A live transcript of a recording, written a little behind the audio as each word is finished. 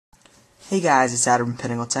Hey guys, it's Adam from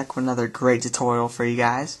PinnacleTech with another great tutorial for you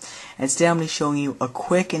guys. And today I'm going to be showing you a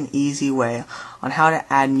quick and easy way on how to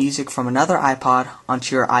add music from another iPod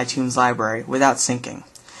onto your iTunes library without syncing.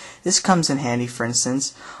 This comes in handy, for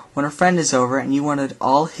instance, when a friend is over and you wanted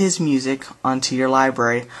all his music onto your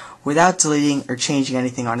library without deleting or changing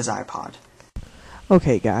anything on his iPod.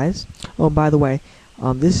 Okay guys, by the way,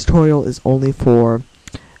 this tutorial is only for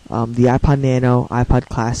the iPod Nano, iPod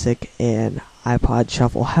Classic, and iPod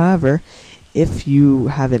Shuffle. However, if you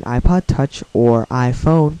have an iPod Touch or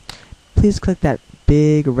iPhone, please click that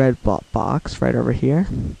big red box right over here,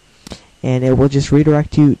 and it will just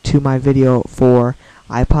redirect you to my video for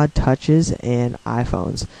iPod Touches and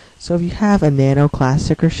iPhones. So if you have a Nano,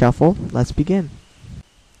 Classic, or Shuffle, let's begin.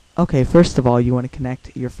 Okay, first of all, you want to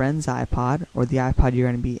connect your friend's iPod, or the iPod you're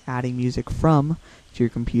going to be adding music from, to your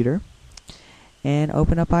computer, and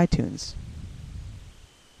open up iTunes.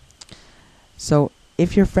 So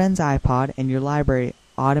if your friend's iPod and your library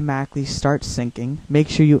automatically starts syncing, make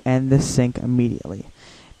sure you end the sync immediately.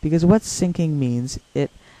 Because what syncing means,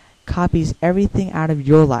 it copies everything out of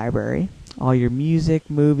your library, all your music,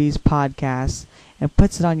 movies, podcasts, and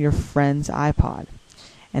puts it on your friend's iPod.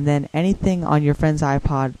 And then anything on your friend's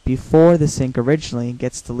iPod before the sync originally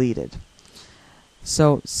gets deleted.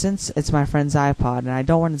 So since it's my friend's iPod and I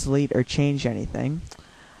don't want to delete or change anything,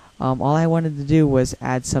 all I wanted to do was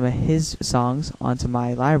add some of his songs onto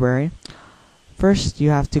my library. First,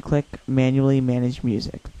 you have to click Manually Manage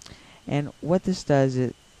Music. And what this does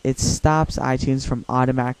is it stops iTunes from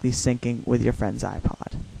automatically syncing with your friend's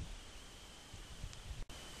iPod.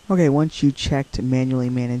 Okay, once you checked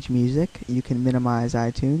Manually Manage Music, you can minimize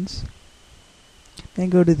iTunes.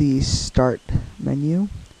 Then go to the Start menu.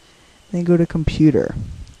 Then go to Computer.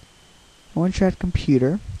 Once you're at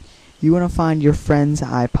Computer, you want to find your friend's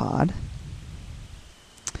iPod.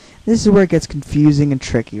 This is where it gets confusing and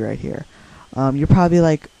tricky right here. You're probably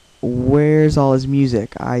like, where's all his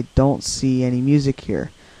music? I don't see any music here.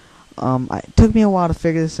 It took me a while to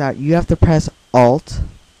figure this out. You have to press Alt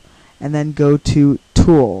and then go to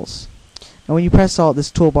Tools. Now when you press Alt,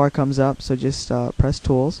 this toolbar comes up, so just press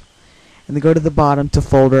Tools and then go to the bottom to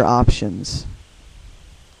Folder Options.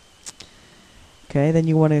 Okay, then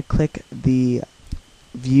you want to click the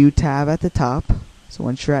View tab at the top. So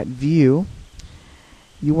once you're at View,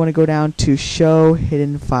 you want to go down to Show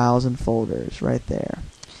Hidden Files and Folders right there,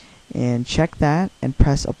 and check that and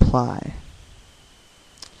press Apply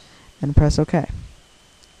and press OK.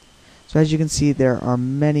 So as you can see, there are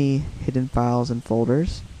many hidden files and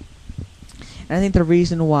folders, and I think the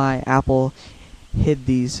reason why Apple hid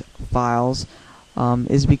these files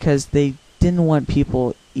is because they didn't want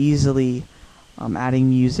people easily adding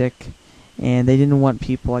music, and they didn't want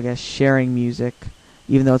people, I guess, sharing music,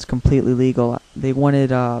 even though it's completely legal. They wanted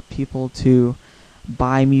people to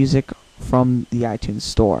buy music from the iTunes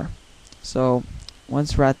store. So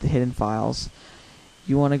once we're at the hidden files,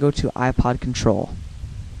 you want to go to iPod Control.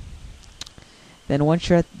 Then once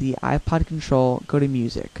you're at the iPod Control, go to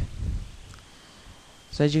Music.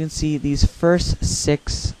 So as you can see, these first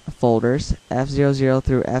 6 folders, F00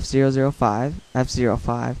 through F005,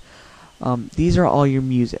 F05, these are all your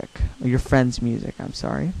music, or your friend's music, I'm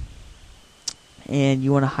sorry. And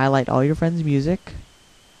you want to highlight all your friend's music,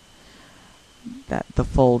 the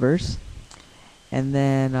folders, and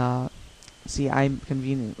then see, I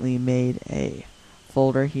conveniently made a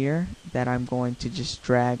folder here that I'm going to just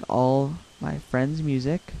drag all my friend's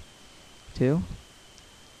music to,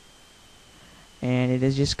 and it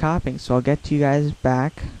is just copying. So I'll get to you guys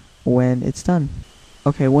back when it's done.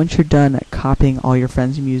 Okay, once you're done copying all your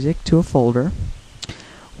friend's music to a folder,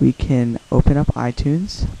 we can open up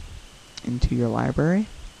iTunes into your library,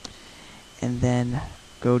 and then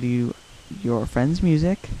go to your friend's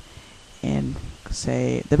music, and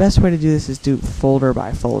say, the best way to do this is do folder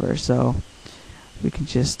by folder. So we can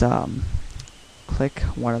just click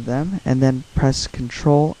one of them, and then press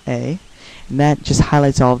Control A, and that just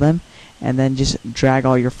highlights all of them, and then just drag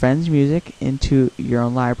all your friend's music into your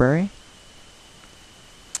own library.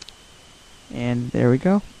 And there we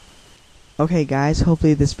go. Okay guys,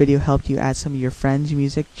 hopefully this video helped you add some of your friend's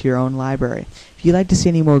music to your own library. If you'd like to see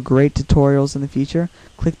any more great tutorials in the future,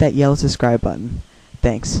 click that yellow subscribe button.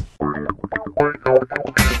 Thanks.